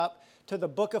to the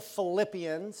book of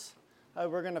Philippians.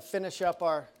 We're going to finish up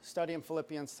our study in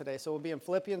Philippians today. So we'll be in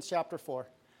Philippians chapter 4.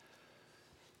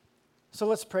 So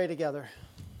let's pray together.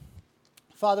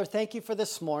 Father, thank you for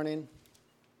this morning.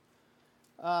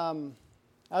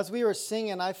 As we were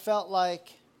singing, I felt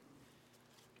like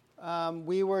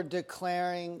we were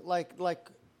declaring, like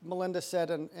Melinda said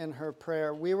in her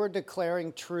prayer, we were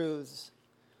declaring truths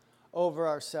over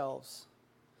ourselves.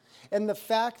 And the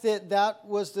fact that that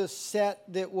was the set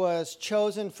that was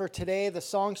chosen for today, the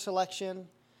song selection,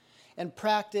 and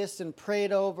practiced and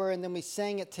prayed over, and then we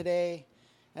sang it today,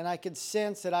 and I could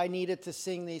sense that I needed to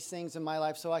sing these things in my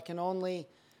life, so I can only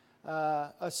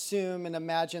assume and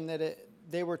imagine that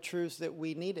they were truths that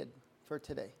we needed for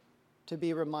today to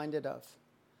be reminded of.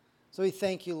 So we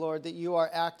thank you, Lord, that you are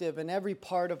active in every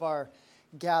part of our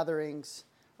gatherings.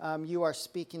 You are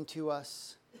speaking to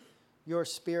us. Your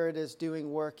Spirit is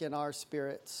doing work in our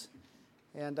spirits.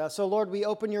 And so, Lord, we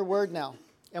open your word now,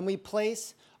 and we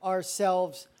place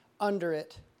ourselves under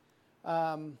it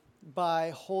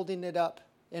by holding it up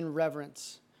in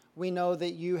reverence. We know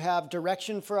that you have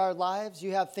direction for our lives.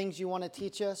 You have things you want to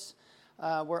teach us.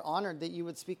 We're honored that you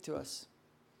would speak to us.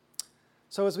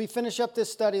 So as we finish up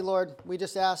this study, Lord, we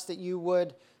just ask that you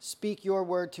would speak your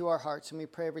word to our hearts, and we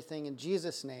pray everything in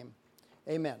Jesus' name.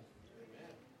 Amen.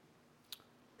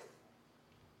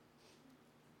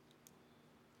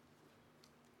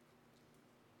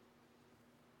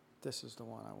 This is the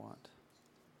one I want.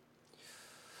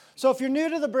 So if you're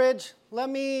new to the bridge, let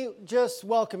me just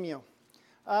welcome you.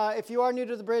 If you are new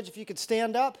to the bridge, if you could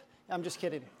stand up. I'm just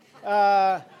kidding.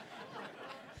 I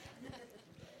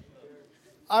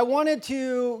wanted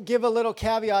to give a little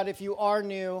caveat if you are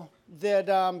new,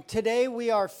 that today we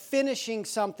are finishing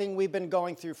something we've been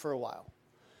going through for a while.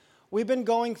 We've been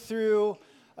going through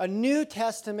a New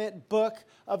Testament book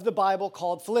of the Bible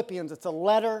called Philippians. It's a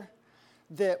letter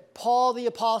that Paul the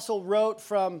Apostle wrote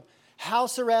from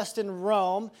house arrest in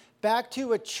Rome back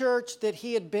to a church that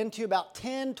he had been to about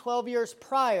 10, 12 years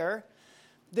prior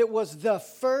that was the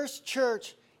first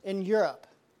church in Europe,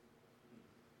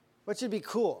 which would be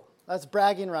cool. That's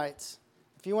bragging rights.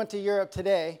 If you went to Europe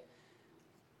today,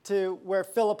 to where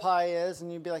Philippi is,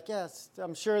 and you'd be like, yes,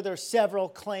 I'm sure there's several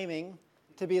claiming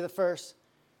to be the first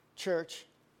church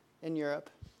in Europe.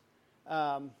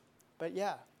 But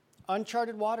yeah,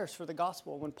 uncharted waters for the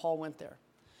gospel when Paul went there.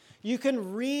 You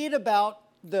can read about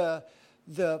the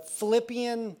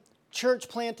Philippian church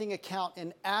planting account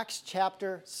in Acts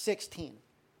chapter 16.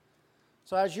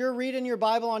 So as you're reading your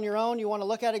Bible on your own, you want to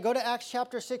look at it, go to Acts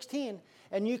chapter 16,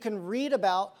 and you can read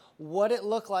about what it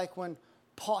looked like when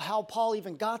how Paul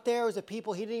even got there. It was a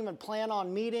people he didn't even plan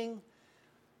on meeting.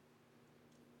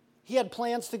 He had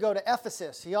plans to go to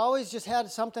Ephesus. He always just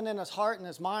had something in his heart and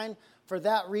his mind for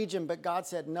that region, but God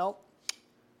said, nope,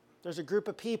 there's a group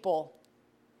of people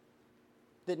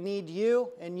that need you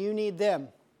and you need them.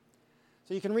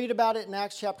 So you can read about it in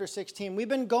Acts chapter 16. We've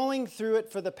been going through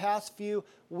it for the past few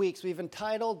weeks. We've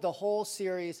entitled the whole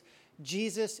series,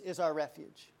 Jesus is Our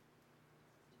Refuge.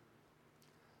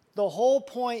 The whole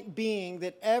point being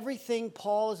that everything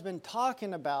Paul has been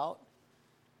talking about,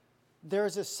 there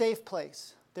is a safe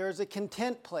place. There is a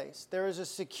content place. There is a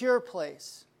secure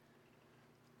place.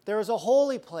 There is a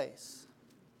holy place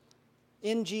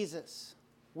in Jesus,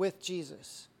 with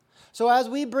Jesus. So as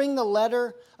we bring the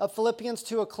letter of Philippians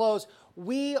to a close,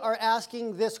 we are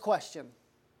asking this question.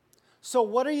 So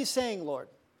what are you saying, Lord?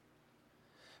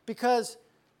 Because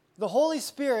the Holy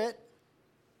Spirit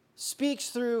speaks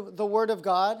through the Word of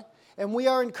God, and we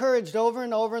are encouraged over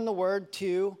and over in the Word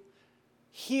to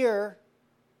hear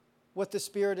what the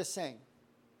Spirit is saying.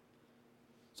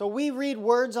 So we read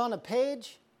words on a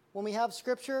page when we have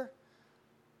Scripture,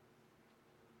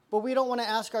 but we don't want to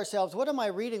ask ourselves, what am I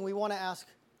reading? We want to ask,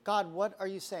 God, what are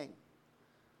you saying?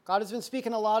 God has been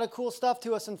speaking a lot of cool stuff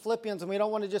to us in Philippians, and we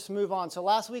don't want to just move on. So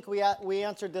last week we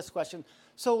answered this question.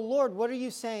 So Lord, what are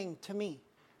you saying to me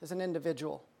as an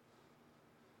individual?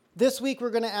 This week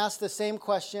we're going to ask the same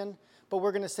question, but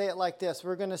we're going to say it like this.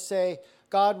 We're going to say,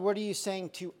 God, what are you saying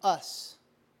to us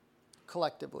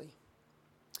collectively?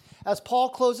 As Paul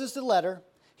closes the letter,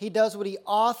 he does what he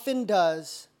often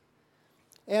does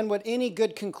and what any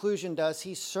good conclusion does.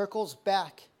 He circles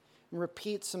back and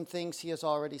repeats some things he has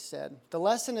already said. The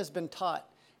lesson has been taught.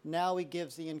 Now he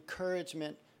gives the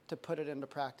encouragement to put it into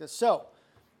practice. So,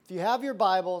 if you have your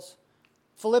Bibles,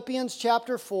 Philippians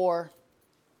chapter 4,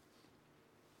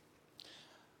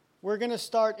 we're going to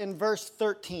start in verse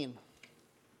 13.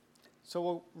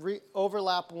 So we'll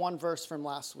overlap one verse from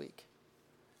last week.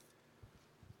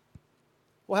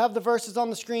 We'll have the verses on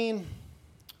the screen,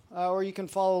 or you can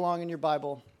follow along in your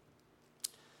Bible.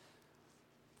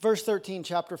 Verse 13,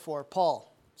 chapter 4,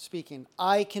 Paul speaking,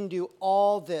 I can do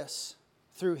all this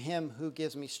through him who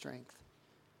gives me strength.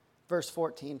 Verse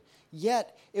 14,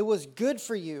 yet it was good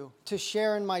for you to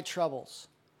share in my troubles.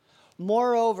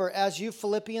 Moreover, as you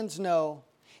Philippians know,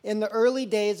 in the early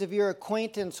days of your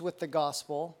acquaintance with the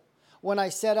gospel, when I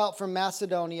set out from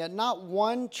Macedonia, not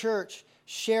one church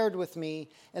shared with me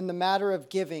in the matter of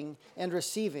giving and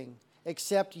receiving,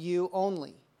 except you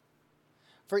only.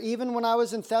 For even when I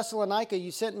was in Thessalonica, you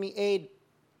sent me aid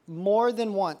more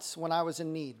than once when I was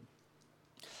in need.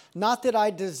 Not that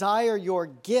I desire your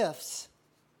gifts.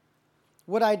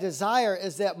 What I desire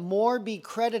is that more be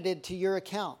credited to your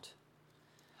account.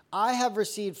 I have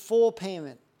received full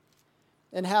payment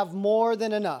and have more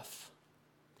than enough.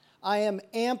 I am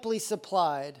amply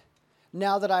supplied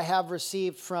now that I have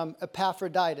received from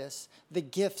Epaphroditus the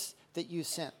gifts that you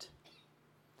sent.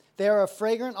 They are a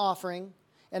fragrant offering,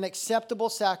 an acceptable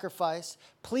sacrifice,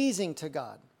 pleasing to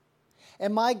God.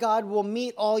 And my God will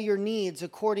meet all your needs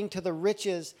according to the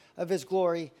riches of his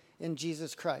glory in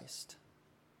Jesus Christ.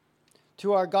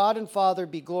 To our God and Father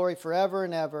be glory forever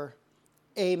and ever.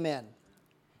 Amen.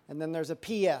 And then there's a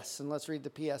P.S., and let's read the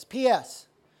P.S. P.S.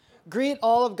 Greet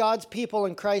all of God's people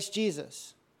in Christ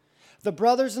Jesus. The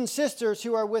brothers and sisters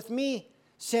who are with me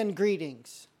send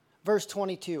greetings. Verse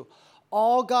 22.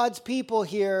 All God's people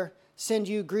here send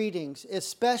you greetings,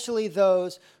 especially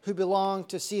those who belong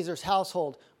to Caesar's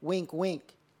household. Wink,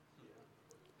 wink.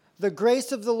 The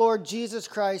grace of the Lord Jesus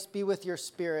Christ be with your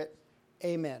spirit.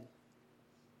 Amen.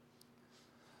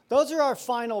 Those are our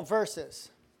final verses.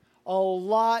 A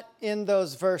lot in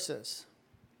those verses.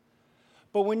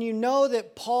 But when you know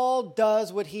that Paul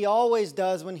does what he always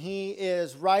does when he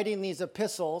is writing these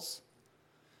epistles,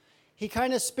 he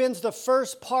kind of spends the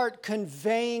first part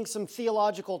conveying some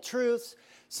theological truths,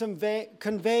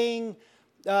 conveying,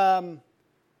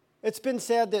 it's been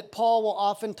said that Paul will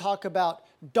often talk about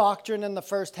doctrine in the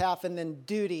first half and then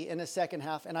duty in the second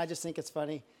half. And I just think it's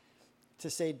funny to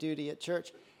say duty at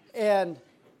church.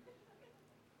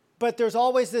 But there's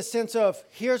always this sense of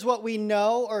here's what we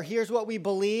know or here's what we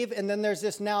believe. And then there's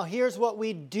this now here's what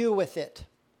we do with it.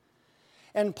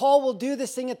 And Paul will do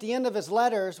this thing at the end of his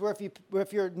letters where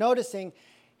if you're noticing,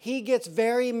 he gets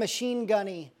very machine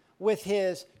gunny with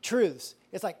his truths.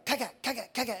 It's like, kaka, kaka,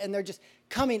 kaka, and they're just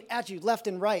coming at you left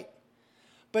and right.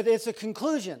 But it's a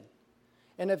conclusion.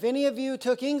 And if any of you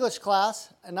took English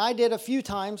class, and I did a few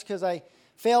times because I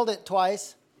failed it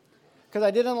twice, because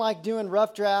I didn't like doing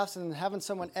rough drafts and having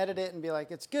someone edit it and be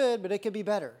like, it's good, but it could be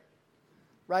better.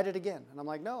 Write it again. And I'm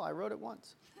like, no, I wrote it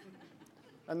once.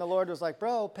 And the Lord was like,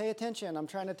 bro, pay attention. I'm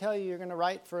trying to tell you you're going to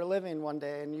write for a living one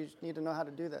day, and you need to know how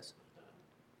to do this.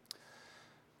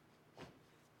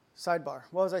 Sidebar.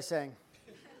 What was I saying?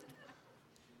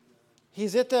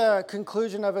 He's at the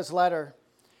conclusion of his letter,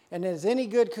 and as any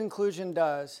good conclusion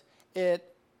does, it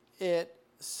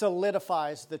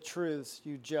solidifies the truths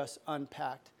you just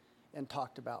unpacked and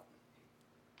talked about.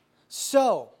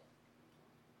 So,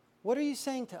 what are you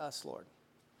saying to us, Lord?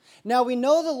 Now, we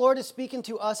know the Lord is speaking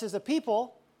to us as a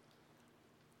people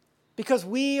because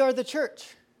we are the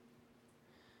church.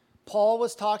 Paul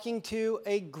was talking to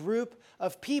a group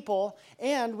of people,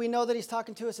 and we know that he's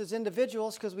talking to us as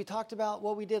individuals because we talked about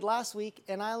what we did last week.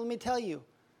 And let me tell you,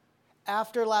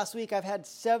 after last week, I've had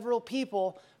several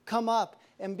people come up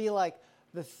and be like,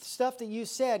 the stuff that you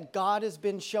said, God has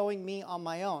been showing me on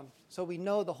my own. So we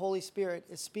know the Holy Spirit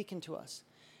is speaking to us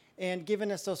and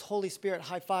giving us those Holy Spirit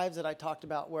high fives that I talked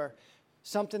about, where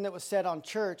something that was said on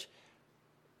church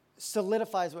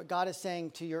solidifies what God is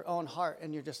saying to your own heart.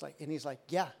 And you're just like, and he's like,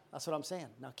 yeah, that's what I'm saying.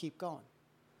 Now keep going.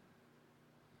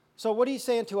 So what are you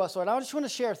saying to us, Lord? I just want to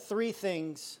share 3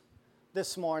 things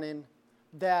this morning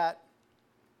that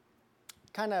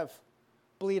kind of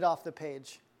bleed off the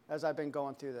page as I've been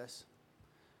going through this.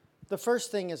 The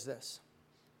first thing is this.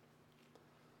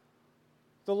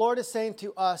 The Lord is saying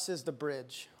to us as the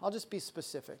bridge. I'll just be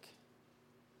specific.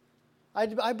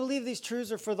 I believe these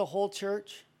truths are for the whole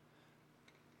church.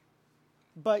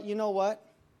 But you know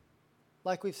what?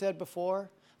 Like we've said before,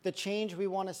 the change we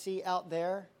want to see out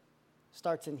there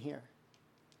starts in here.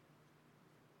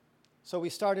 So we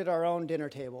started our own dinner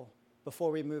table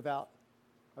before we move out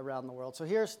around the world. So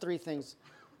here's 3 things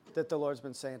that the Lord's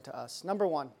been saying to us. Number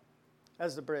 1,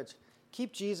 as the bridge,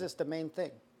 keep Jesus the main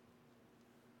thing.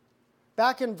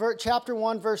 Back in chapter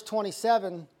 1, verse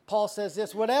 27, Paul says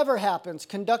this, whatever happens,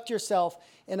 conduct yourself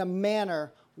in a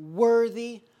manner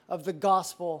worthy of the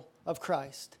gospel of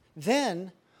Christ.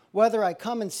 Then, whether I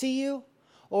come and see you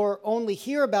or only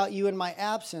hear about you in my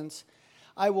absence,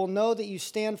 I will know that you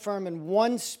stand firm in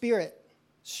one spirit,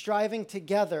 striving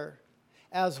together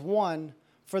as one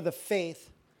for the faith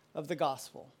of the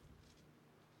gospel.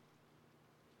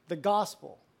 The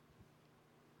gospel.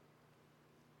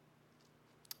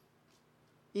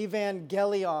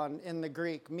 Evangelion in the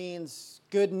Greek means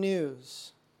good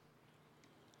news.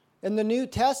 In the New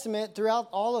Testament, throughout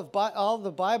all of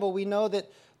the Bible, we know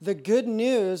that the good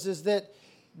news is that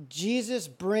Jesus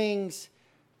brings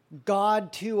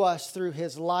God to us through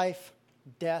his life,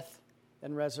 death,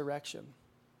 and resurrection.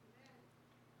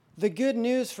 The good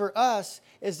news for us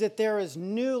is that there is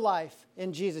new life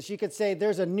in Jesus. You could say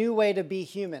there's a new way to be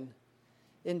human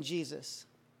in Jesus.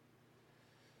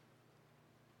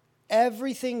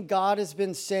 Everything God has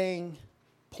been saying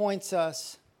points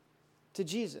us to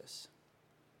Jesus,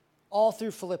 all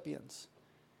through Philippians.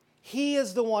 He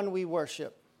is the one we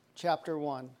worship, chapter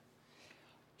 1.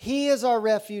 He is our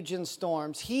refuge in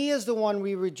storms. He is the one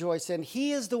we rejoice in.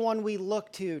 He is the one we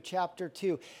look to, chapter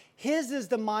 2. His is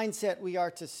the mindset we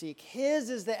are to seek. His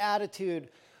is the attitude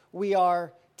we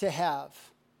are to have.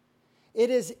 It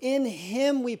is in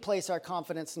him we place our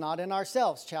confidence, not in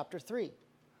ourselves, chapter 3.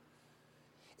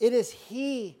 It is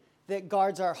he that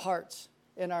guards our hearts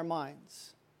and our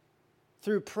minds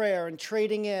through prayer and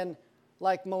trading in,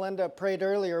 like Melinda prayed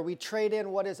earlier, we trade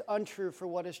in what is untrue for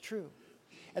what is true.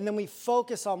 And then we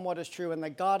focus on what is true, and the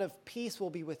God of peace will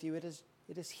be with you. It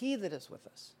is he that is with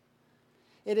us.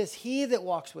 It is he that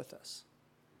walks with us.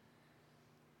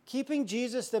 Keeping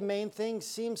Jesus the main thing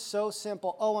seems so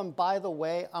simple. Oh, and by the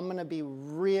way, I'm going to be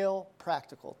real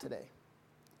practical today.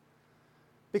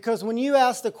 Because when you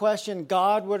ask the question,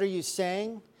 God, what are you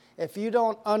saying? If you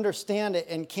don't understand it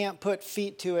and can't put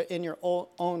feet to it in your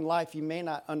own life, you may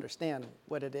not understand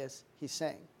what it is he's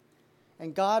saying.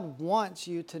 And God wants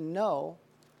you to know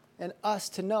and us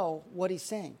to know what he's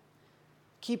saying.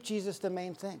 Keep Jesus the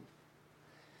main thing.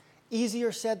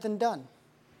 Easier said than done.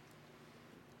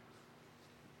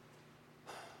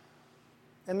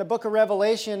 In the book of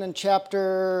Revelation, in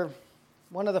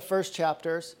one of the first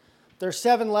chapters, there's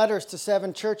 7 letters to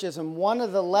 7 churches, and one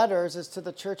of the letters is to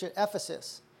the church at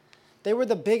Ephesus. They were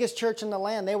the biggest church in the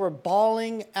land. They were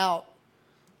bawling out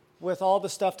with all the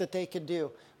stuff that they could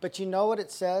do. But you know what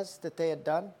it says that they had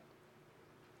done?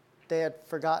 They had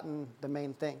forgotten the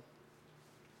main thing.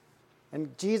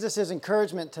 And Jesus'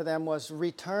 encouragement to them was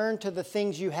return to the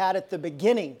things you had at the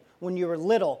beginning when you were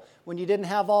little, when you didn't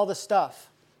have all the stuff.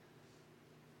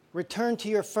 Return to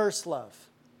your first love.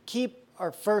 Keep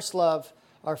our first love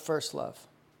our first love.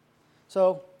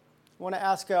 So I want to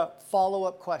ask a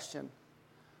follow-up question.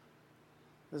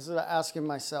 This is what I'm asking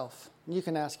myself. You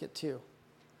can ask it too.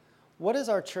 What is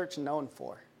our church known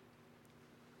for?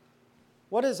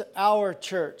 What is our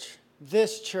church,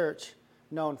 this church,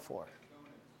 known for?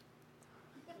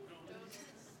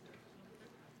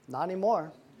 Not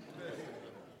anymore.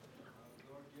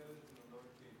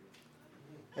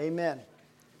 Amen.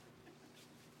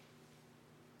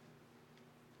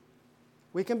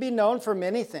 We can be known for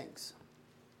many things.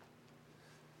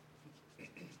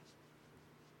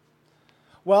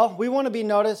 Well, we want to be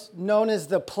known as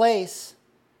the place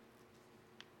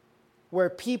where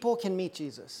people can meet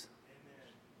Jesus.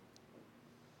 Amen.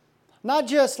 Not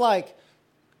just like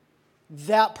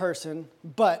that person,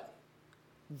 but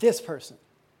this person.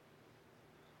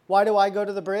 Why do I go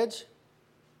to the bridge?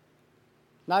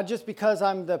 Not just because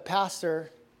I'm the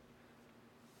pastor,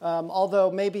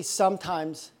 although maybe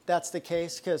sometimes that's the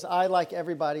case, because I, like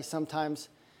everybody, sometimes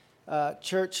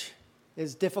church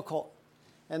is difficult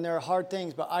and there are hard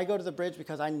things, but I go to the bridge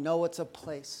because I know it's a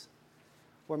place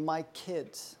where my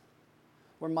kids,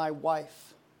 where my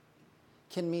wife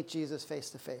can meet Jesus face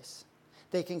to face.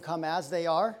 They can come as they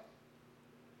are.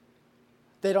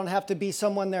 They don't have to be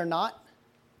someone they're not.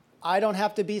 I don't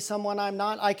have to be someone I'm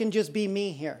not. I can just be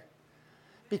me here.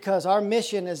 Because our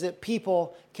mission is that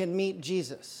people can meet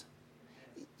Jesus.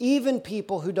 Even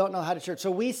people who don't know how to church.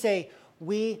 So we say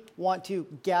we want to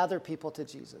gather people to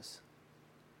Jesus.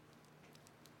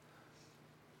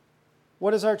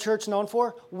 What is our church known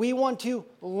for? We want to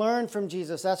learn from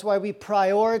Jesus. That's why we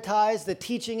prioritize the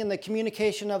teaching and the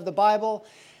communication of the Bible.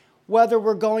 Whether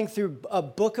we're going through a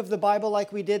book of the Bible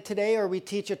like we did today, or we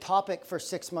teach a topic for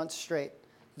 6 months straight,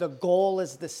 the goal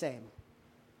is the same.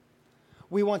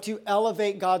 We want to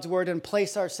elevate God's word and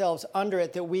place ourselves under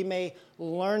it that we may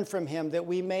learn from him, that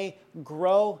we may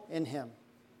grow in him.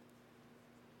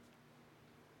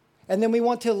 And then we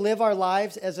want to live our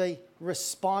lives as a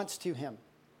response to him.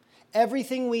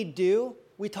 Everything we do,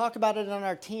 we talk about it on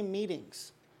our team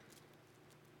meetings.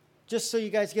 Just so you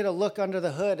guys get a look under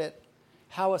the hood at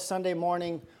how a Sunday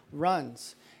morning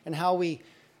runs and how we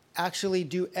actually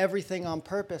do everything on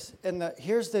purpose. And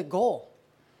here's the goal,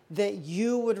 that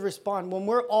you would respond. When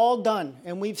we're all done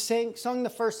and we've sung the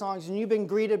first songs and you've been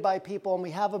greeted by people and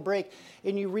we have a break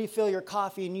and you refill your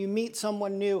coffee and you meet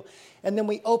someone new and then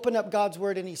we open up God's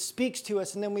word and he speaks to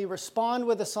us and then we respond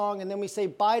with a song and then we say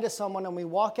bye to someone and we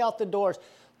walk out the doors.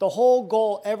 The whole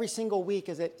goal every single week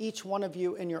is that each one of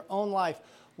you in your own life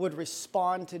would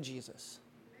respond to Jesus.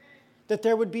 That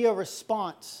there would be a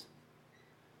response.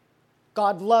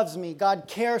 God loves me. God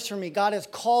cares for me. God has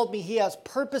called me. He has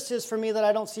purposes for me that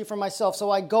I don't see for myself.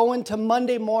 So I go into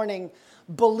Monday morning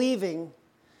believing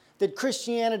that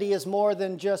Christianity is more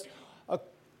than just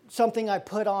something I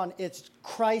put on. It's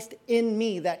Christ in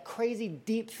me, that crazy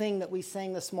deep thing that we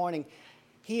sang this morning.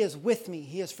 He is with me.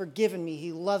 He has forgiven me.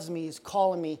 He loves me. He's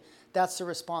calling me. That's the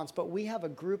response. But we have a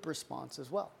group response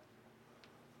as well.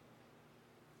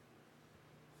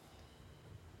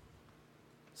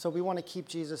 So we want to keep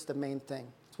Jesus the main thing.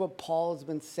 It's what Paul has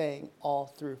been saying all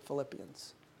through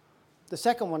Philippians. The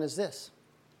second one is this.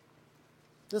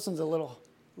 This one's a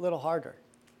little harder.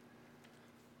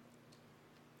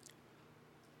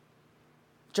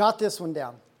 Jot this one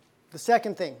down. The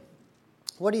second thing.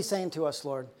 What are you saying to us,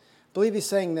 Lord? I believe he's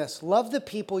saying this. Love the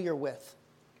people you're with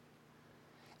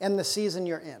and the season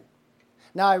you're in.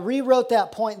 Now, I rewrote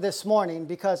that point this morning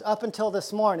because up until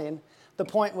this morning, the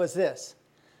point was this.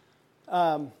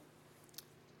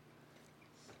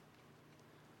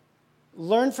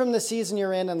 Learn from the season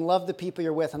you're in and love the people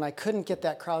you're with. And I couldn't get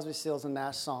that Crosby, Stills and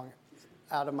Nash song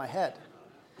out of my head,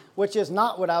 which is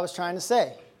not what I was trying to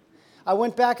say. I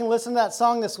went back and listened to that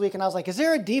song this week and I was like, is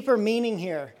there a deeper meaning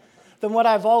here than what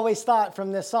I've always thought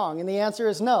from this song? And the answer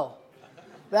is no.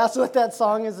 That's what that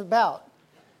song is about.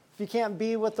 If you can't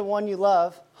be with the one you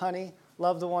love, honey,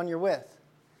 love the one you're with.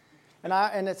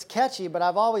 And it's catchy, but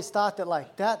I've always thought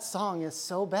that that song is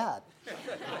so bad.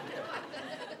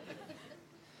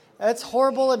 That's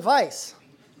horrible advice.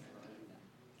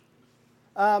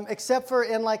 Except for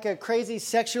in a crazy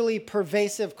sexually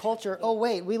pervasive culture. Oh,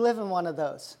 wait, we live in one of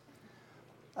those.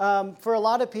 For a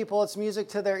lot of people, it's music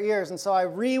to their ears. And so I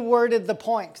reworded the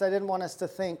point because I didn't want us to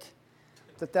think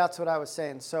that that's what I was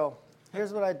saying. So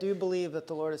here's what I do believe that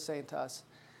the Lord is saying to us.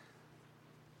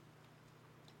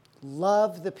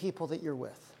 Love the people that you're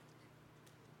with.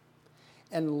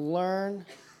 And learn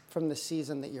from the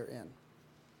season that you're in.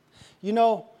 You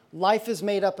know, life is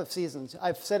made up of seasons.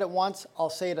 I've said it once. I'll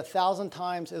say it 1,000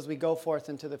 times as we go forth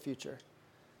into the future.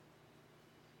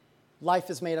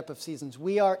 Life is made up of seasons.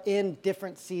 We are in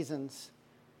different seasons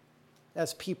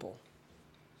as people.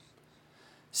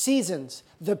 Seasons,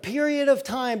 the period of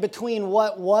time between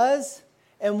what was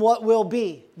and what will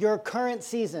be. Your current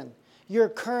season, your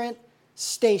current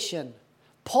station.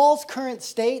 Paul's current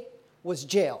state was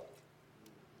jail.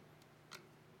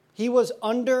 He was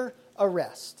under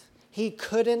arrest. He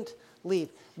couldn't leave.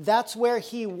 That's where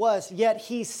he was. Yet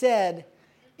he said,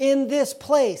 in this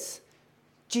place,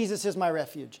 Jesus is my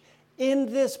refuge.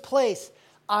 In this place,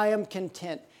 I am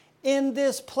content. In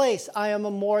this place, I am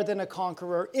more than a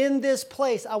conqueror. In this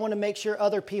place, I want to make sure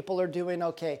other people are doing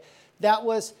okay. That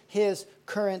was his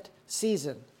current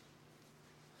season.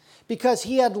 Because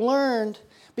he had learned,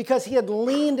 because he had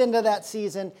leaned into that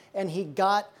season, and he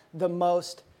got the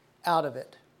most out of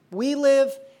it. We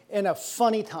live in a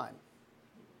funny time.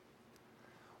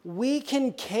 We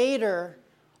can cater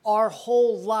our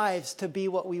whole lives to be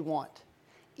what we want,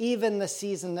 even the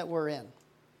season that we're in.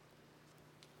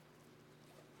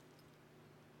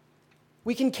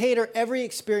 We can cater every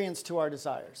experience to our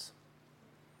desires.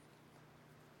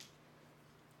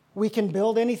 We can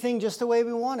build anything just the way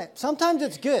we want it. Sometimes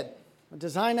it's good. We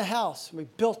design a house. We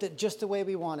built it just the way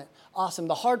we want it. Awesome.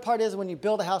 The hard part is when you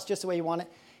build a house just the way you want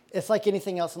it, it's like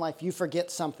anything else in life. You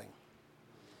forget something.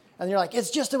 And you're like,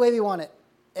 it's just the way we want it.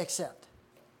 Except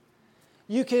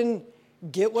you can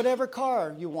get whatever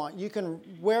car you want. You can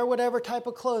wear whatever type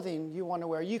of clothing you want to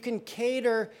wear. You can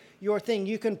cater your thing.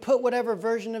 You can put whatever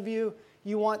version of you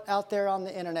want out there on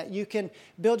the internet. You can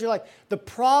build your life. The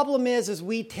problem is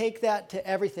we take that to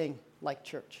everything like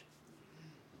church.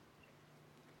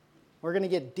 We're going to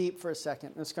get deep for a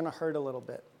second. It's going to hurt a little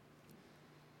bit.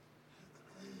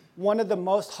 One of the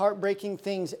most heartbreaking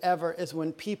things ever is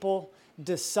when people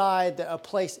decide that a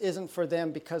place isn't for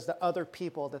them because the other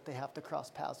people that they have to cross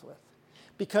paths with.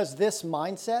 Because this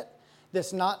mindset,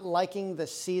 this not liking the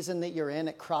season that you're in,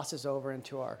 it crosses over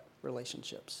into our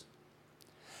relationships.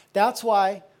 That's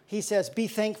why he says, be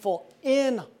thankful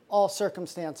in all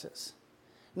circumstances.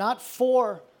 Not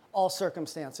for all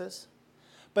circumstances,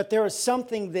 but there is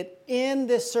something that in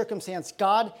this circumstance,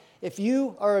 God, if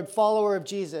you are a follower of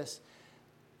Jesus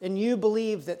and you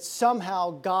believe that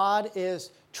somehow God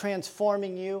is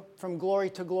transforming you from glory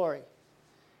to glory,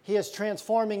 He is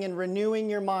transforming and renewing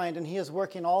your mind, and He is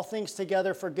working all things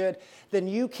together for good, then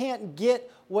you can't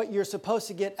get what you're supposed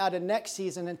to get out of next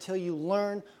season until you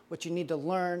learn what you need to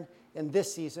learn in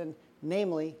this season,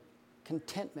 namely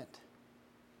contentment.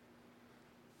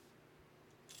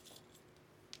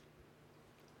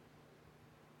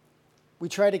 We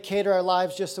try to cater our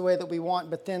lives just the way that we want,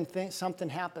 but then something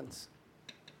happens.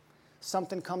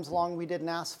 Something comes along we didn't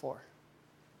ask for.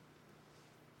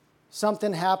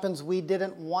 Something happens we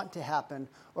didn't want to happen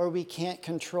or we can't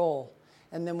control.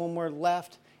 And then when we're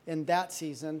left in that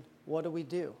season, what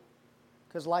do?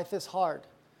 Because life is hard.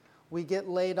 We get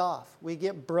laid off. We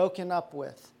get broken up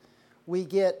with. We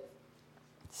get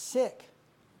sick.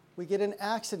 We get in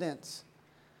accidents.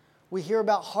 We hear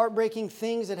about heartbreaking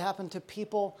things that happen to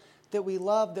people that we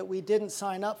love that we didn't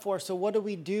sign up for. So what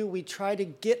do? We try to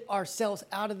get ourselves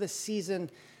out of the season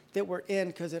that we're in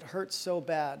because it hurts so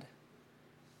bad.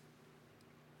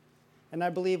 And I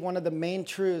believe one of the main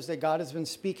truths that God has been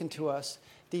speaking to us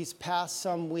these past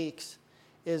some weeks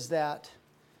is that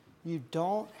you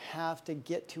don't have to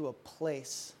get to a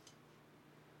place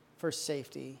for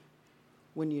safety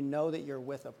when you know that you're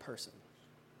with a person.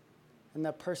 And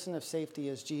that person of safety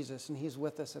is Jesus, and He's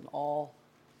with us in all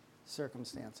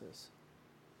circumstances.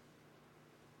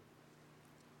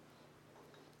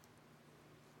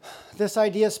 This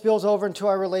idea spills over into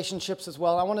our relationships as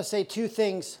well. I want to say two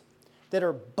things that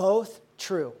are both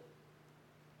true.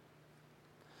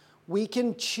 We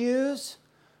can choose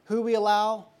who we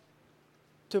allow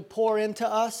to pour into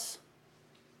us,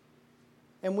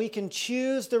 and we can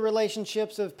choose the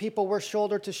relationships of people we're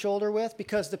shoulder to shoulder with,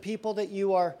 because the people that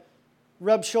you are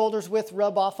rub shoulders with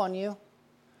rub off on you.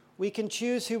 We can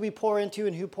choose who we pour into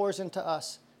and who pours into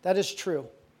us. That is true.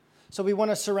 So we want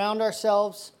to surround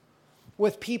ourselves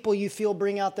with people you feel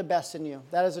bring out the best in you.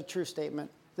 That is a true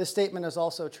statement. This statement is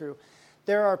also true.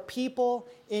 There are people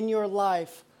in your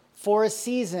life for a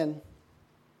season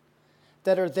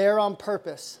that are there on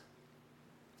purpose,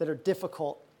 that are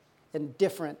difficult and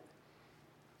different,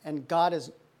 and God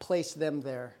has placed them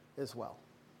there as well.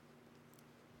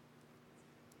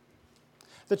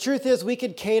 The truth is, we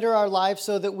could cater our lives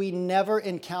so that we never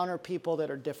encounter people that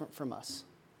are different from us.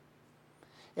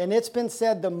 And it's been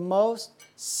said the most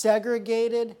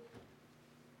segregated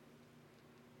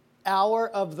hour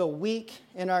of the week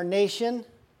in our nation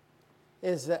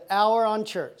is the hour on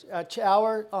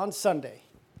hour on Sunday.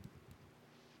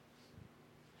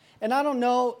 And I don't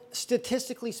know,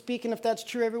 statistically speaking, if that's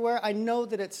true everywhere. I know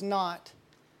that it's not.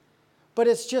 But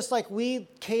it's just like we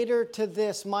cater to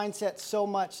this mindset so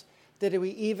much that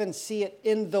we even see it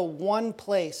in the one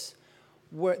place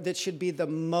that should be the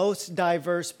most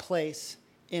diverse place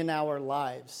in our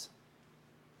lives.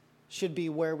 Should be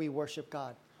where we worship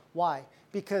God. Why?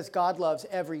 Because God loves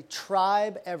every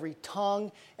tribe, every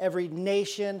tongue, every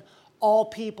nation, all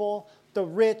people, the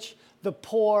rich, the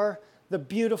poor, the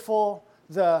beautiful,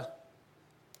 there's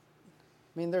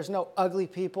no ugly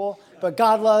people, but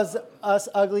God loves us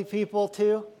ugly people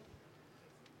too.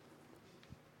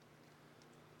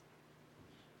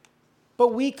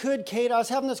 But we could, Kate, I was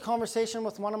having this conversation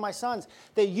with one of my sons,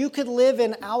 that you could live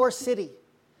in our city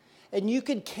and you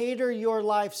could cater your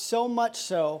life so much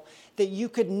so that you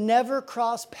could never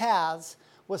cross paths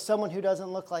with someone who doesn't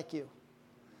look like you,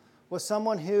 with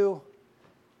someone who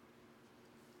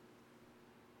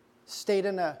stayed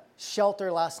in a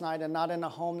shelter last night and not in a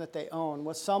home that they own,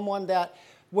 with someone that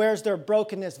wears their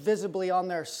brokenness visibly on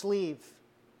their sleeve.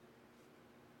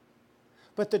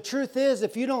 But the truth is,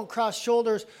 if you don't cross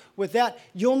shoulders with that,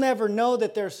 you'll never know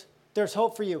that there's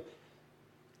hope for you.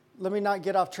 Let me not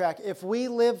get off track. If we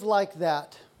live like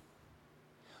that,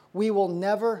 we will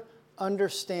never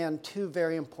understand two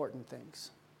very important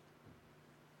things.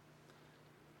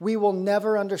 We will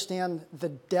never understand the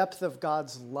depth of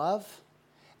God's love,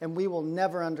 and we will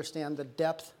never understand the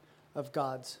depth of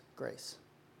God's grace.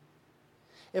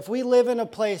 If we live in a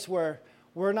place where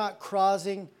we're not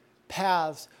crossing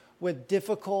paths with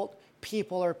difficult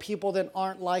people or people that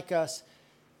aren't like us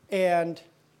and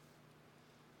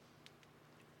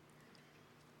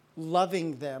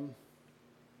loving them,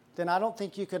 then I don't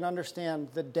think you can understand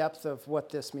the depth of what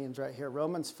this means right here.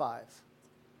 Romans 5,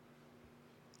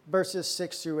 verses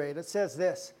 6 through 8. It says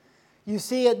this: "You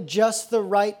see, at just the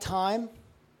right time,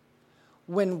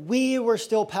 when we were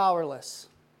still powerless,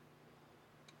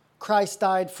 Christ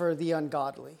died for the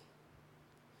ungodly.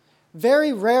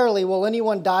 Very rarely will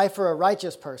anyone die for a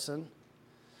righteous person,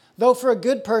 though for a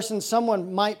good person,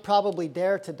 someone might probably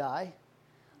dare to die.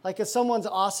 Like if someone's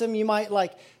awesome, you might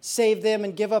save them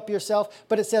and give up yourself.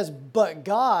 But it says, but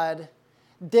God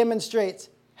demonstrates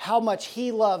how much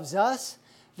He loves us,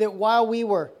 that while we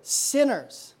were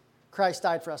sinners, Christ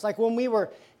died for us. Like when we were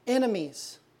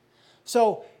enemies.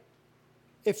 So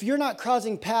if you're not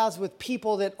crossing paths with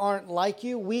people that aren't like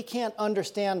you, we can't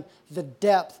understand the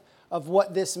depth of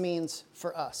what this means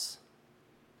for us.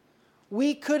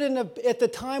 We couldn't have, at the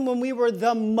time when we were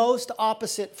the most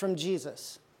opposite from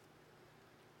Jesus.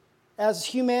 As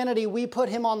humanity, we put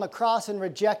him on the cross and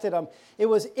rejected him. It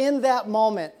was in that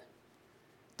moment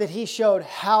that he showed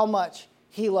how much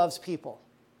he loves people.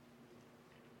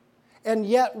 And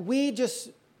yet we just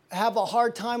have a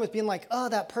hard time with being like, oh,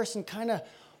 that person kind of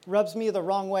rubs me the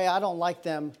wrong way. I don't like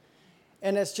them.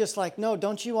 And it's just like, no,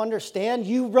 don't you understand?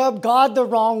 You rub God the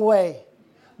wrong way.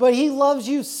 But he loves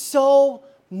you so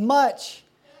much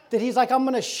that he's like, I'm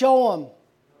going to show him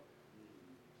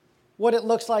what it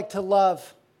looks like to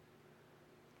love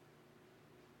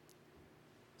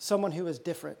someone who is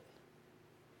different.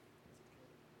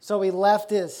 So he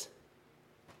left his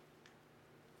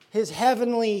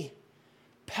heavenly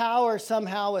power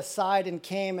somehow aside and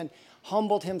came and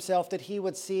humbled himself that he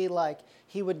would see like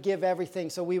he would give everything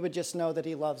so we would just know that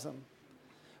he loves them.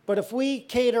 But if we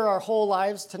cater our whole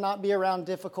lives to not be around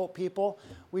difficult people,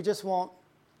 we just won't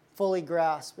fully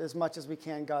grasp as much as we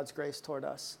can God's grace toward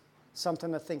us.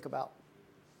 Something to think about.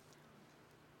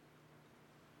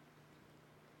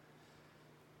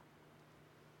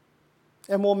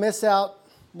 And we'll miss out.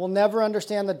 We'll never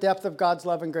understand the depth of God's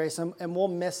love and grace, and we'll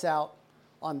miss out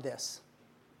on this.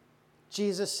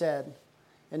 Jesus said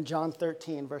in John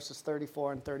 13, verses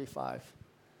 34 and 35,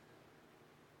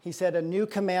 he said, a new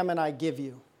commandment I give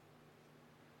you.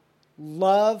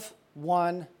 Love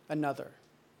one another.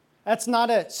 That's not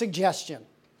a suggestion.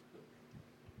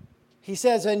 He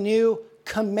says, a new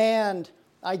command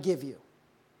I give you.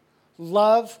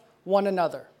 Love one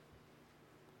another.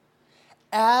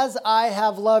 As I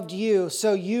have loved you,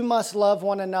 so you must love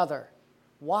one another.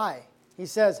 Why? He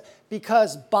says,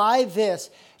 because by this,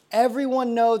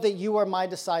 everyone know that you are my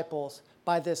disciples,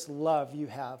 by this love you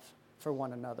have for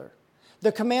one another.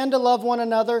 The command to love one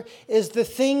another is the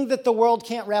thing that the world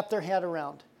can't wrap their head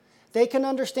around. They can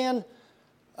understand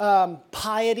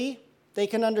piety. They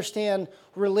can understand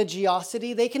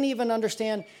religiosity. They can even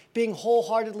understand being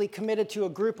wholeheartedly committed to a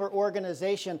group or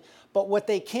organization. But what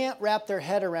they can't wrap their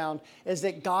head around is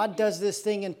that God does this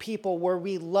thing in people where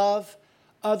we love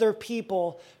other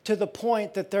people to the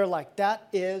point that they're like, that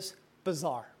is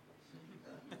bizarre.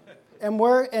 And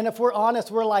if we're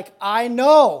honest, we're like, I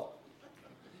know.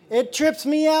 It trips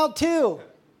me out too.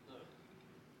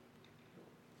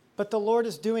 But the Lord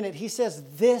is doing it. He says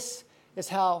this is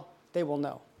how they will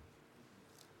know.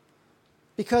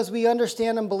 Because we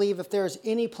understand and believe if there is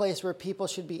any place where people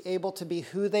should be able to be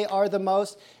who they are the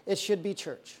most, it should be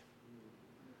church.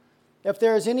 If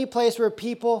there is any place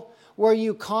where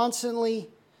you constantly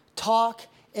talk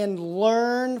and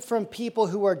learn from people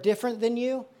who are different than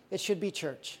you, it should be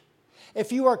church.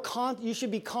 If you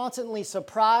should be constantly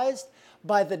surprised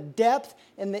by the depth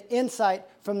and the insight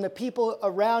from the people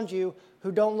around you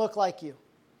who don't look like you,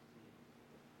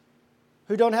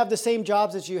 who don't have the same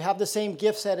jobs as you, have the same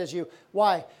gift set as you.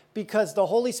 Why? Because the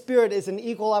Holy Spirit is an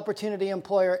equal opportunity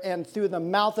employer, and through the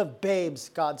mouth of babes,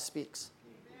 God speaks.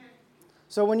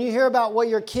 So when you hear about what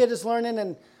your kid is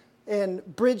learning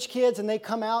and Bridge Kids and they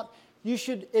come out, it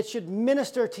should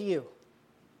minister to you.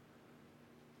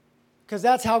 Because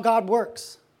that's how God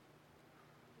works.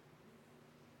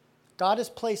 God has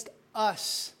placed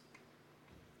us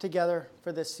together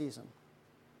for this season.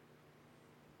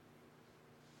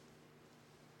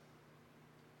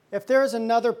 If there is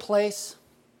another place,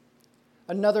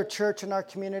 another church in our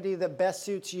community that best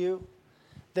suits you,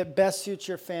 that best suits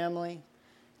your family,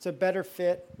 it's a better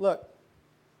fit, look,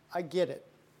 I get it.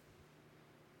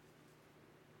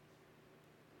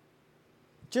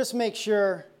 Just make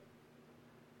sure,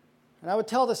 and I would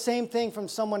tell the same thing from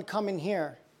someone coming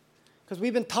here, because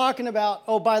we've been talking about,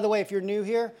 oh, by the way, if you're new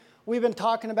here, we've been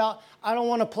talking about, I don't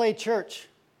want to play church.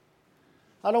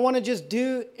 I don't want to just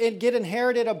get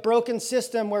inherited a broken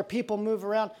system where people move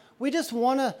around. We just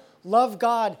want to love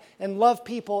God and love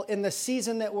people in the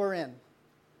season that we're in.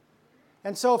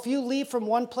 And so if you leave from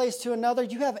one place to another,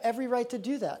 you have every right to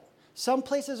do that. Some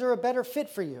places are a better fit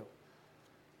for you.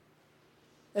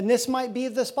 And this might be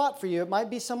the spot for you. It might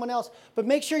be someone else. But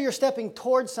make sure you're stepping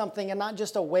towards something and not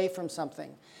just away from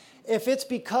something. If it's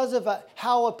because of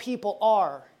how a people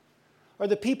are, or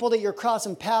the people that you're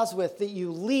crossing paths with that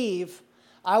you leave,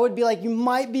 I would be like, you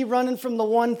might be running from the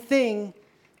one thing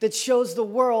that shows the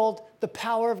world the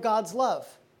power of God's love.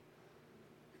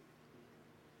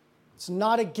 It's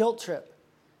not a guilt trip.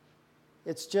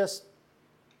 It's just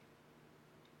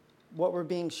what we're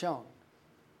being shown.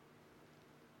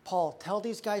 Paul, tell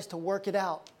these guys to work it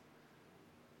out.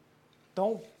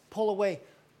 Don't pull away,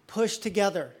 push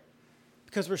together,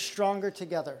 because we're stronger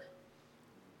together.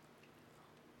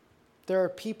 There are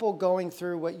people going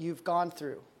through what you've gone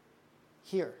through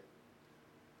here.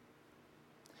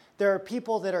 There are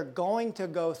people that are going to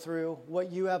go through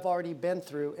what you have already been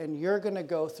through, and you're going to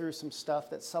go through some stuff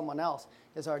that someone else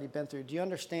has already been through. Do you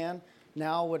understand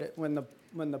now when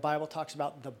the Bible talks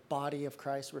about the body of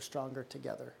Christ, we're stronger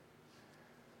together?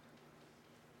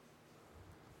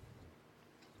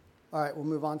 All right, we'll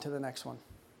move on to the next one.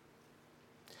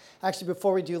 Actually,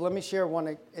 before we do, let me share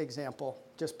one example,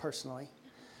 just personally.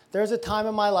 There's a time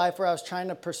in my life where I was trying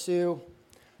to pursue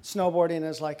snowboarding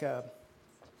as like a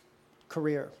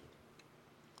career.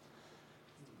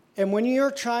 And when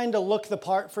you're trying to look the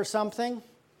part for something,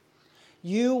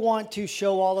 you want to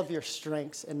show all of your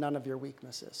strengths and none of your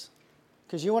weaknesses.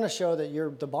 Because you want to show that you're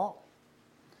the bomb.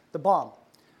 The bomb.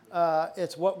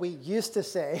 It's what we used to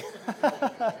say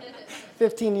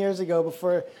 15 years ago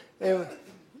before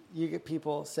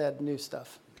people said new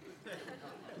stuff.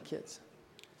 Kids.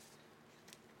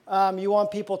 You want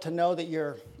people to know that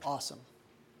you're awesome.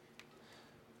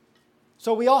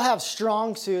 So we all have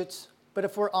strong suits, but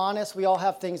if we're honest, we all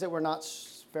have things that we're not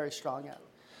very strong at.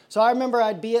 So I remember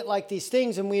I'd be at like these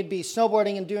things and we'd be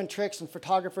snowboarding and doing tricks and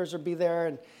photographers would be there.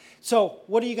 And so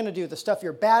what are you going to do? The stuff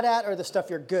you're bad at or the stuff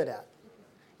you're good at?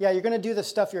 Yeah, you're going to do the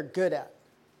stuff you're good at.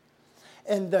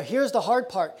 And here's the hard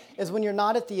part is when you're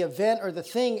not at the event or the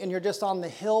thing and you're just on the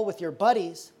hill with your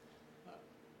buddies,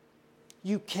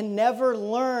 you can never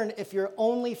learn if you're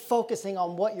only focusing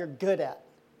on what you're good at.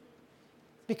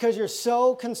 Because you're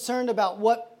so concerned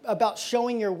about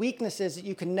showing your weaknesses that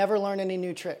you can never learn any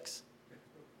new tricks.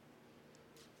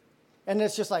 And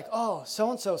it's just like, oh,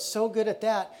 so-and-so is so good at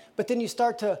that. But then you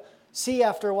start to see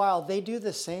after a while, they do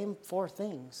the same 4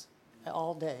 things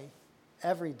all day,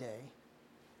 every day.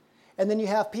 And then you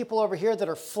have people over here that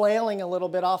are flailing a little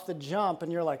bit off the jump,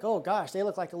 and you're like, oh gosh, they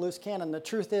look like a loose cannon. The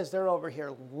truth is they're over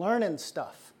here learning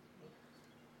stuff.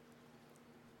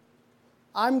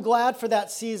 I'm glad for that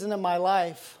season of my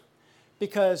life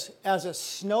because as a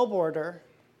snowboarder,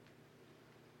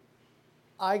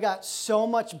 I got so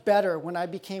much better when I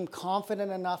became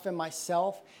confident enough in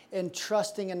myself and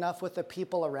trusting enough with the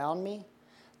people around me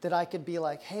that I could be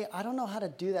like, hey, I don't know how to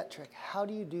do that trick. How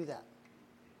do you do that?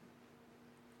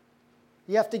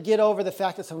 You have to get over the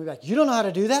fact that somebody will be like, you don't know how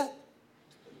to do that?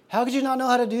 How could you not know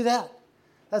how to do that?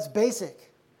 That's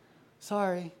basic.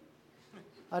 Sorry,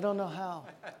 I don't know how.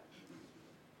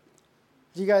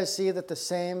 Do you guys see that the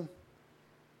same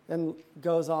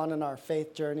goes on in our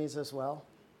faith journeys as well?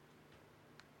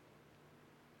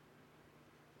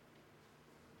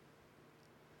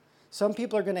 Some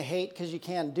people are going to hate because you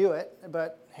can't do it,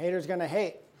 but haters going to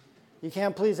hate. You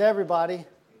can't please everybody,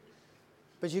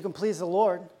 but you can please the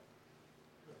Lord.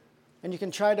 And you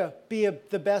can try to be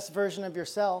the best version of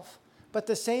yourself. But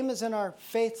the same is in our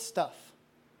faith stuff.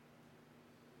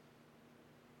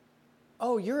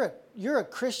 Oh, you're a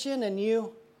Christian and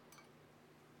you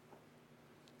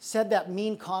said that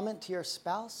mean comment to your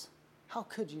spouse? How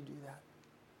could you do that?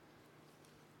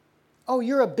 Oh,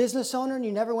 you're a business owner and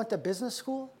you never went to business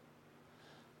school?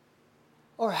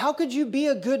 Or how could you be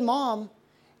a good mom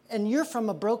and you're from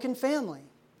a broken family?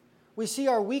 We see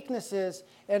our weaknesses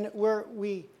and we're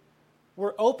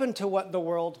open to what the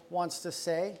world wants to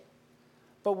say,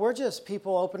 but we're just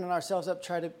people opening ourselves up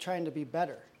trying to be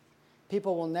better.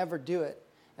 People will never do it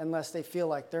unless they feel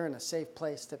like they're in a safe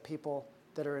place to people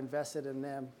that are invested in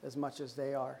them as much as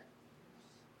they are.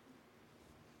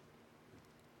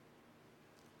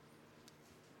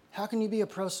 How can you be a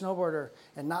pro snowboarder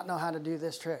and not know how to do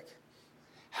this trick?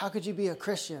 How could you be a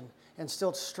Christian and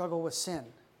still struggle with sin?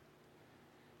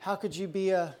 How could you be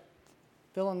a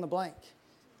fill in the blank?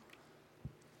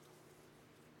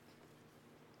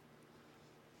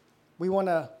 We want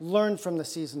to learn from the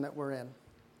season that we're in.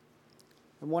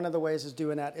 And one of the ways is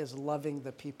doing that is loving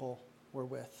the people we're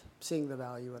with, seeing the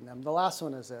value in them. The last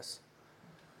one is this.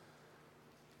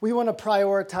 We want to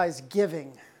prioritize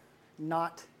giving,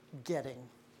 not getting.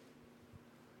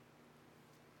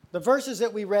 The verses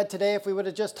that we read today, if we would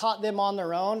have just taught them on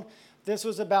their own, this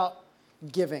was about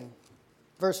giving.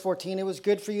 Verse 14, it was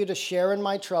good for you to share in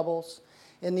my troubles.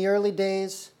 In the early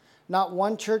days, not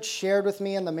one church shared with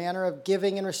me in the manner of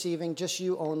giving and receiving, just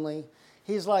you only.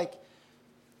 He's like,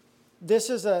 this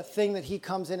is a thing that he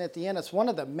comes in at the end. It's one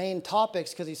of the main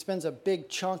topics because he spends a big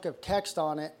chunk of text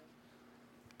on it,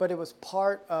 but it was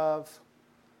part of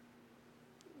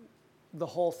the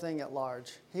whole thing at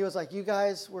large. He was like, you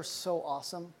guys were so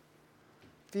awesome.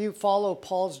 If you follow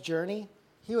Paul's journey,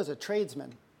 he was a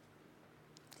tradesman.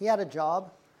 He had a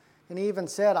job, and he even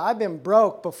said, I've been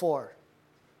broke before.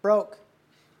 Broke.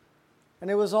 And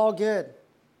it was all good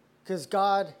because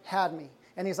God had me.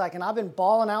 And he's like, and I've been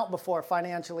balling out before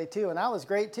financially too, and that was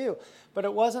great too. But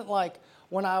it wasn't like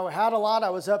when I had a lot, I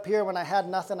was up here. When I had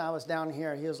nothing, I was down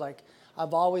here. He was like,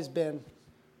 I've always been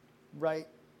right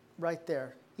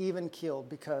there, even keeled,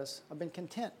 because I've been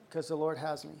content because the Lord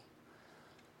has me.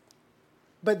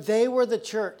 But they were the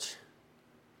church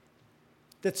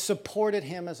that supported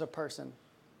him as a person.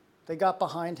 They got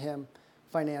behind him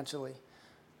financially.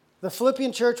 The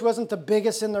Philippian church wasn't the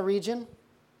biggest in the region.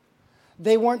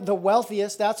 They weren't the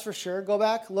wealthiest, that's for sure. Go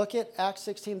back, look at Acts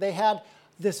 16. They had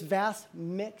this vast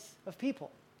mix of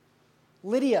people.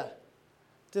 Lydia,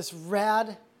 this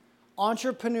rad,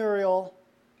 entrepreneurial,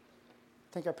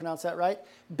 I think I pronounced that right,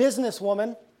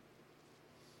 businesswoman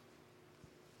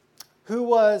who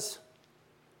was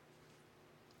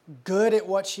good at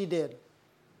what she did.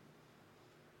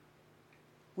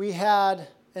 We had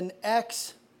an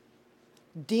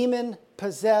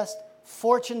ex-demon-possessed,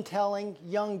 fortune-telling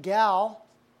young gal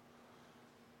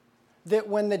that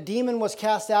when the demon was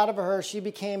cast out of her, she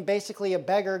became basically a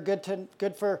beggar,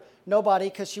 good for nobody,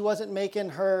 because she wasn't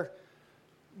making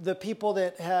the people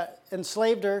that had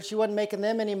enslaved her, she wasn't making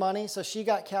them any money, so she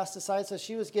got cast aside, so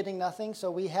she was getting nothing. So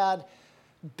we had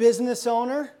business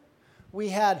owner, we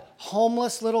had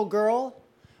homeless little girl,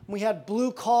 we had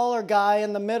blue-collar guy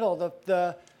in the middle,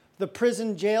 the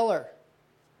prison jailer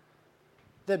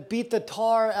that beat the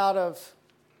tar out of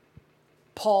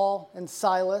Paul and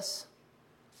Silas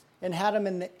and had them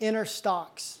in the inner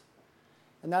stocks.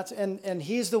 And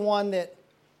he's the one that,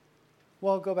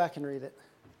 well, go back and read it.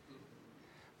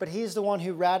 But he's the one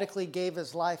who radically gave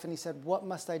his life, and he said, what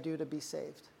must I do to be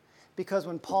saved? Because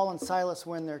when Paul and Silas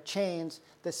were in their chains,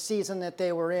 the season that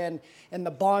they were in, and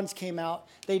the bonds came out,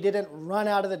 they didn't run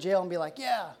out of the jail and be like,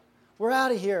 yeah, we're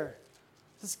out of here.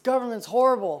 This government's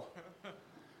horrible.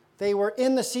 They were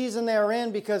in the season they were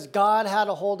in because God had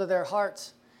a hold of their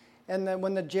hearts. And then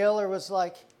when the jailer was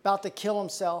like about to kill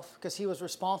himself because he was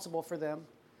responsible for them,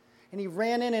 and he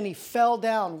ran in and he fell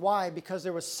down. Why? Because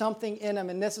there was something in him.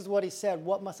 And this is what he said,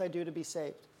 what must I do to be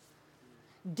saved?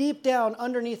 Deep down,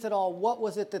 underneath it all, what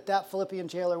was it that Philippian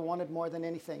jailer wanted more than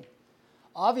anything?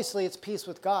 Obviously, it's peace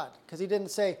with God. Because he didn't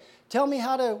say, tell me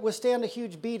how to withstand a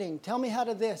huge beating. Tell me how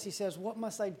to this. He says, what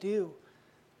must I do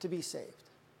to be saved?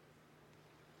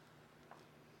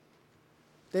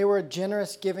 They were a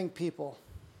generous, giving people.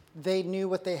 They knew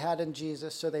what they had in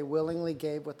Jesus, so they willingly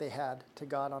gave what they had to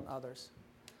God on others.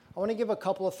 I want to give a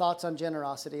couple of thoughts on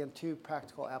generosity and 2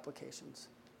 practical applications.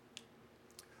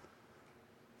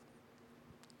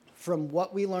 From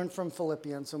what we learned from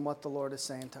Philippians and what the Lord is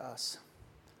saying to us.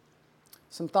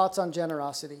 Some thoughts on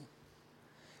generosity.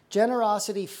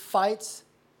 Generosity fights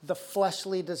the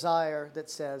fleshly desire that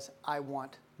says, I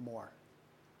want more.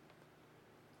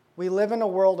 We live in a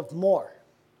world of more.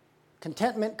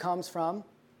 Contentment comes from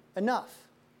enough.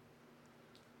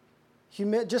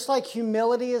 Just like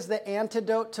humility is the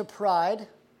antidote to pride,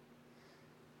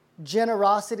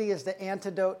 generosity is the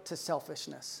antidote to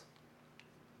selfishness.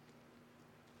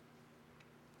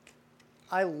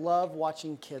 I love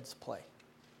watching kids play.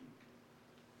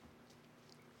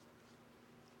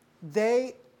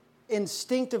 They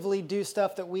instinctively do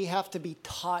stuff that we have to be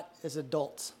taught as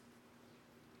adults.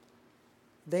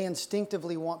 They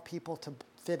instinctively want people to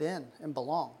fit in and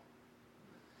belong.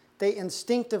 They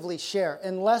instinctively share,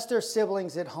 unless they're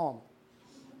siblings at home.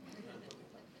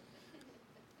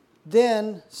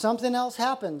 Then something else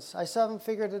happens. I still haven't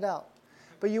figured it out.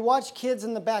 But you watch kids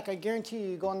in the back, I guarantee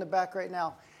you go in the back right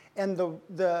now, and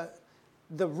the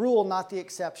rule, not the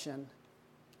exception,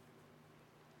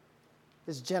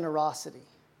 is generosity.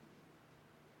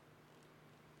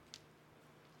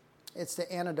 It's the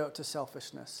antidote to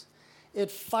selfishness.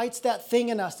 It fights that thing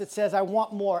in us that says, I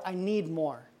want more, I need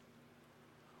more.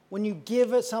 When you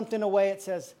give it something away, it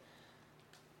says,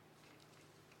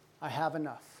 I have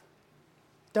enough.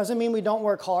 Doesn't mean we don't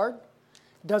work hard.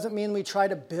 Doesn't mean we try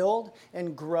to build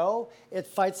and grow. It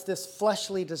fights this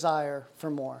fleshly desire for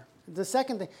more. The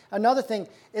second thing, another thing,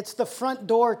 it's the front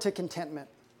door to contentment.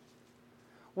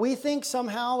 We think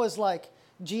somehow as like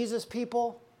Jesus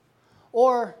people,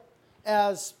 or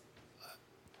as,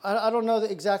 I don't know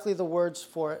exactly the words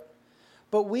for it,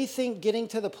 but we think getting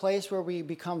to the place where we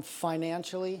become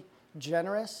financially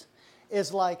generous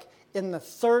is like in the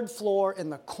 3rd floor, in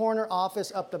the corner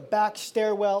office, up the back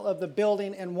stairwell of the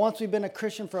building, and once we've been a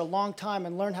Christian for a long time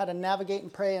and learned how to navigate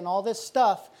and pray and all this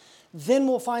stuff, then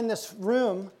we'll find this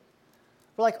room.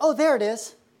 We're like, oh, there it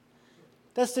is.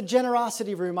 That's the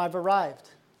generosity room. I've arrived.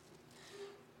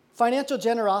 Financial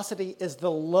generosity is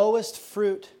the lowest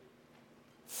fruit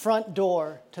front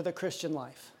door to the Christian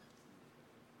life.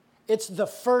 It's the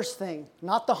first thing,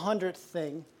 not the 100th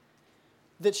thing,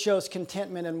 that shows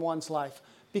contentment in one's life.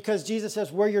 Because Jesus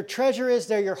says, where your treasure is,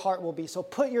 there your heart will be. So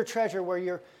put your treasure where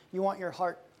you want your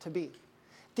heart to be.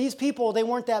 These people, they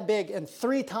weren't that big. And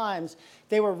 3 times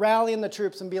they were rallying the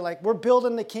troops and be like, we're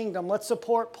building the kingdom. Let's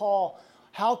support Paul.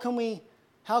 How can we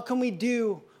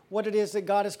do what it is that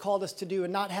God has called us to do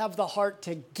and not have the heart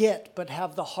to get, but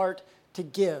have the heart to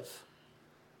give?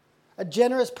 A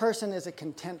generous person is a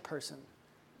content person.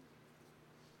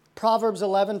 Proverbs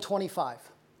 11:25.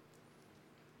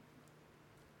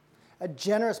 A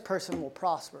generous person will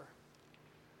prosper.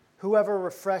 Whoever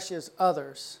refreshes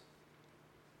others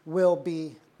will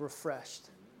be refreshed.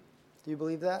 Do you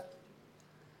believe that?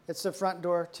 It's the front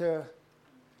door to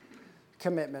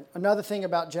commitment. Another thing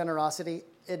about generosity,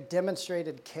 it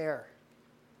demonstrated care.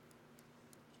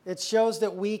 It shows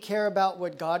that we care about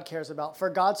what God cares about.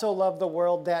 For God so loved the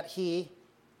world that he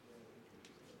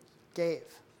gave.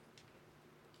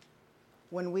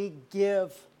 When we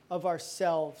give of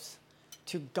ourselves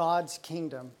to God's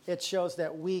kingdom, it shows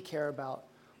that we care about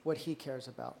what he cares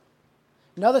about.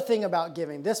 Another thing about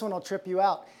giving, this one will trip you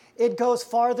out. It goes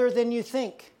farther than you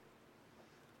think.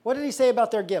 What did he say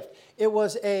about their gift? It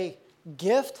was a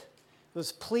gift, it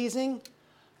was pleasing,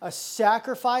 a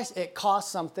sacrifice, it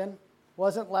cost something,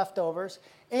 wasn't leftovers,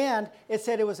 and it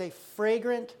said it was a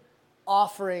fragrant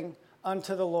offering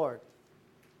unto the Lord.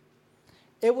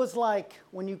 It was like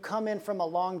when you come in from a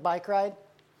long bike ride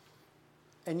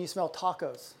and you smell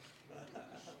tacos.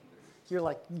 You're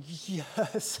like,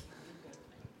 yes.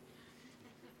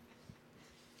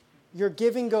 Your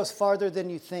giving goes farther than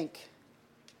you think.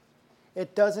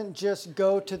 It doesn't just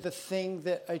go to the thing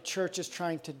that a church is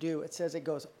trying to do. It says it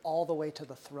goes all the way to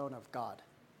the throne of God.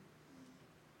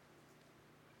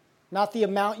 Not the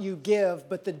amount you give,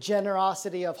 but the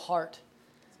generosity of heart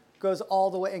goes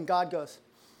all the way. And God goes,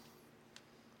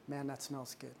 man, that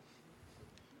smells good.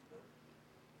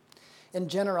 And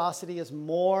generosity is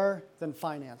more than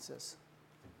finances.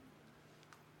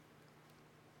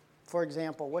 For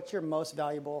example, what's your most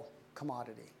valuable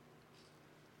commodity?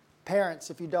 Parents,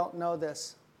 if you don't know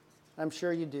this, I'm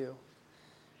sure you do,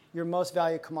 your most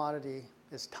valuable commodity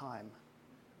is time.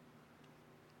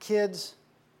 Kids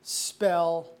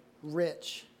spell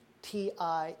rich,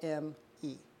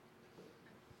 T-I-M-E.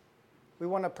 We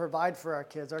want to provide for our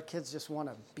kids. Our kids just want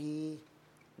to be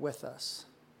with us.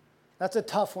 That's a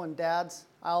tough one, dads.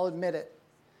 I'll admit it.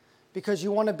 Because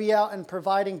you want to be out and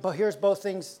providing, but here's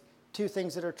two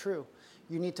things that are true.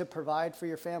 You need to provide for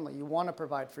your family. You want to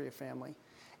provide for your family.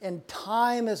 And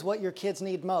time is what your kids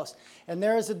need most. And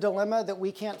there is a dilemma that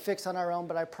we can't fix on our own,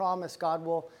 but I promise God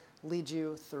will lead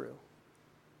you through.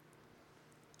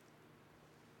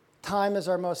 Time is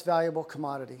our most valuable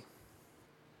commodity.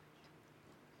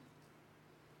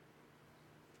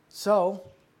 So,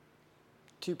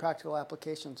 2 practical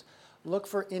applications. Look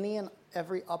for any and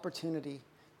every opportunity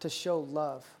to show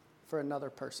love for another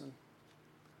person,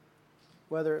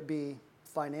 whether it be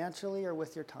financially or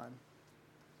with your time,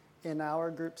 in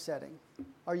our group setting.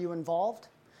 Are you involved?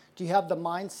 Do you have the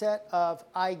mindset of,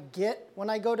 I get when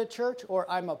I go to church, or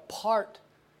I'm a part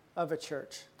of a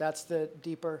church? That's the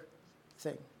deeper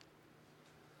thing.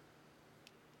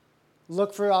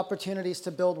 Look for opportunities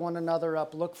to build one another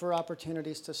up. Look for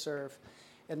opportunities to serve.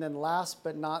 And then last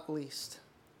but not least,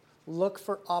 look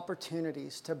for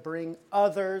opportunities to bring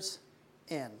others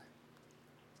in.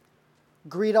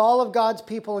 Greet all of God's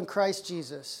people in Christ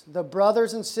Jesus. The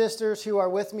brothers and sisters who are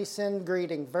with me send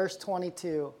greeting. Verse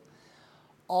 22.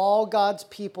 All God's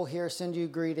people here send you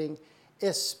greeting,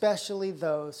 especially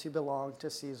those who belong to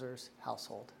Caesar's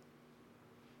household.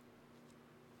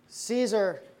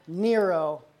 Caesar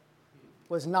Nero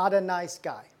was not a nice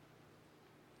guy.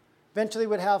 Eventually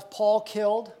would have Paul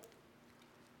killed.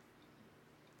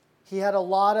 He had a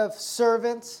lot of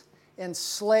servants and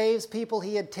slaves, people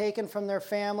he had taken from their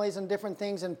families and different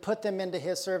things and put them into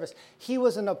his service. He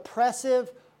was an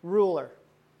oppressive ruler.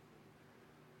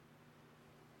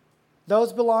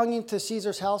 Those belonging to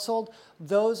Caesar's household,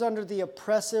 those under the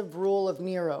oppressive rule of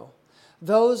Nero,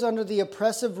 those under the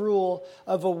oppressive rule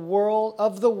of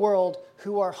the world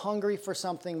who are hungry for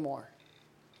something more.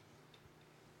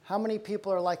 How many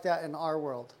people are like that in our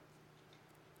world?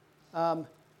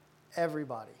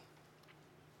 Everybody.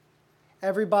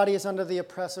 Everybody is under the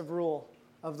oppressive rule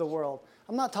of the world.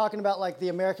 I'm not talking about like the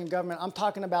American government. I'm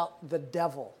talking about the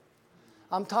devil.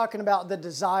 I'm talking about the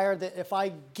desire that if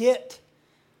I get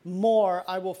more,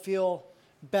 I will feel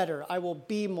better. I will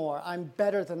be more. I'm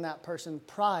better than that person.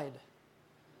 Pride.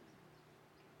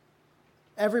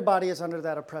 Everybody is under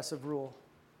that oppressive rule.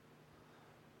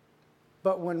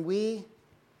 But when we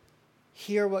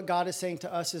hear what God is saying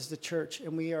to us as the church,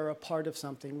 and we are a part of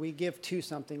something. We give to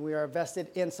something. We are vested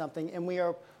in something, and we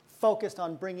are focused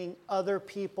on bringing other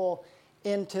people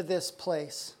into this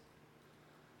place.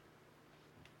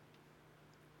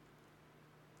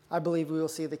 I believe we will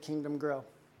see the kingdom grow.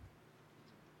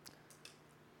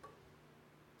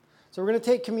 So we're going to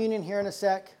take communion here in a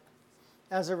sec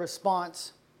as a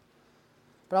response.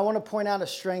 But I want to point out a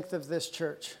strength of this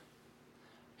church.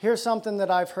 Here's something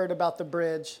that I've heard about the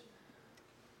Bridge.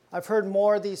 I've heard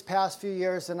more these past few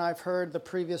years than I've heard the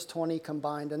previous 20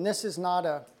 combined. And this is not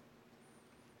a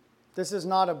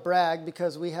brag,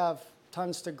 because we have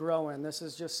tons to grow in. This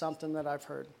is just something that I've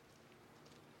heard.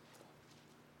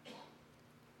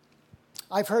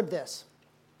 I've heard this.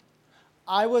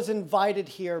 I was invited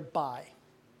here by.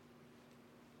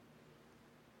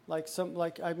 Like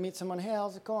I meet someone, hey,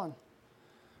 how's it going?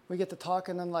 We get to talk,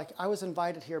 and then I was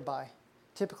invited here by.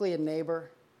 Typically a neighbor,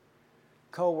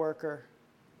 coworker.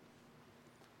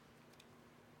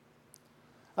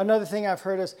 Another thing I've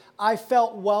heard is, I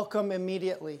felt welcome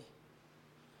immediately.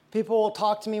 People will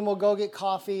talk to me and we'll go get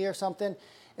coffee or something,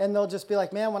 and they'll just be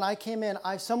like, man, when I came in,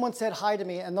 someone said hi to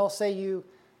me, and they'll say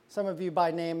some of you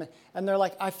by name, and they're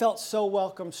like, I felt so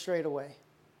welcome straight away.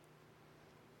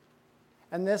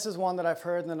 And this is one that I've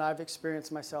heard and that I've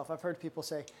experienced myself. I've heard people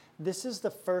say, this is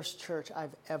the first church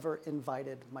I've ever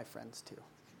invited my friends to.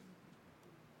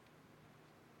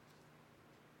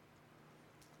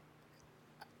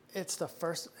 It's the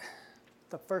first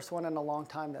one in a long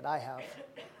time that I have.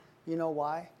 You know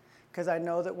why? Because I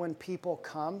know that when people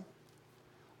come,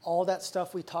 all that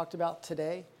stuff we talked about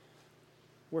today,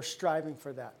 we're striving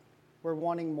for that. We're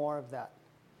wanting more of that.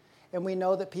 And we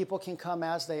know that people can come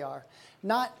as they are.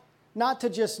 Not to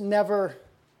just never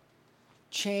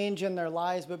change in their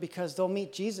lives, but because they'll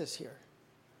meet Jesus here.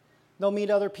 They'll meet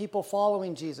other people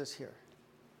following Jesus here.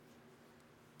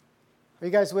 Are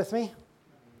you guys with me?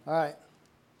 All right.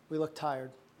 We look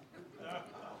tired.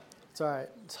 It's all right.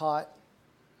 It's hot.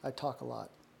 I talk a lot.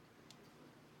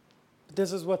 But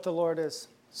this is what the Lord is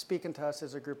speaking to us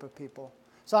as a group of people.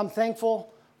 So I'm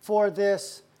thankful for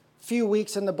this few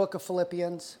weeks in the book of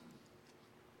Philippians.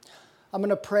 I'm going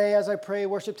to pray. As I pray,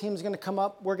 worship team is going to come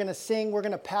up. We're going to sing. We're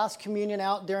going to pass communion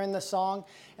out during the song.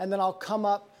 And then I'll come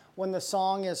up when the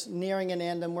song is nearing an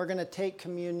end, and we're going to take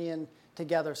communion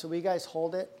together. So you guys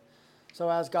hold it. So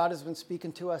as God has been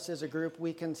speaking to us as a group,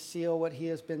 we can seal what he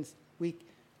has been, we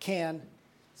can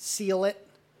seal it,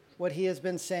 what he has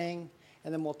been saying,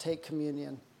 and then we'll take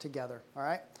communion together. All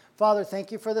right? Father,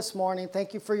 thank you for this morning.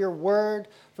 Thank you for your word,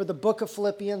 for the book of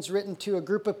Philippians written to a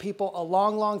group of people a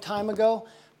long, long time ago,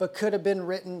 but could have been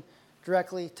written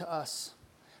directly to us.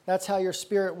 That's how your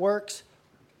Spirit works.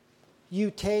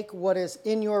 You take what is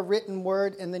in your written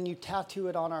word and then you tattoo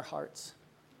it on our hearts.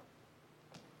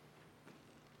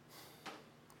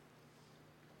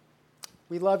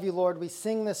 We love you, Lord. We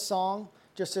sing this song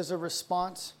just as a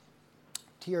response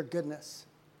to your goodness.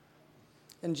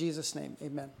 In Jesus' name,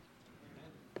 amen.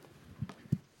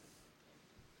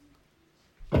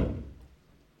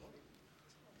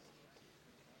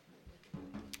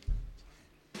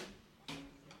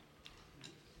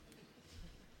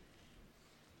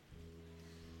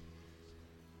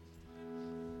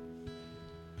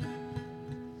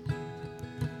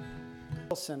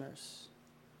 Sinners,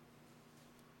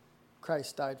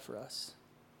 Christ died for us.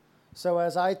 So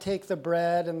as I take the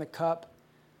bread and the cup,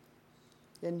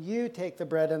 and you take the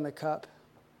bread and the cup,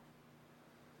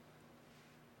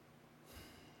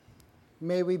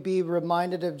 may we be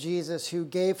reminded of Jesus, who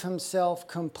gave himself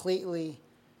completely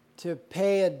to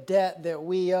pay a debt that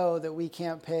we owe, that we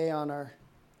can't pay on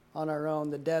our own,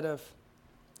 the debt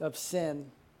of sin.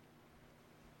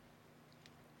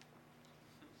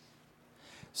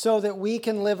 So that we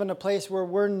can live in a place where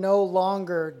we're no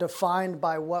longer defined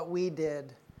by what we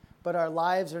did, but our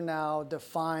lives are now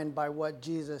defined by what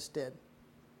Jesus did.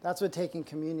 That's what taking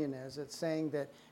communion is. It's saying that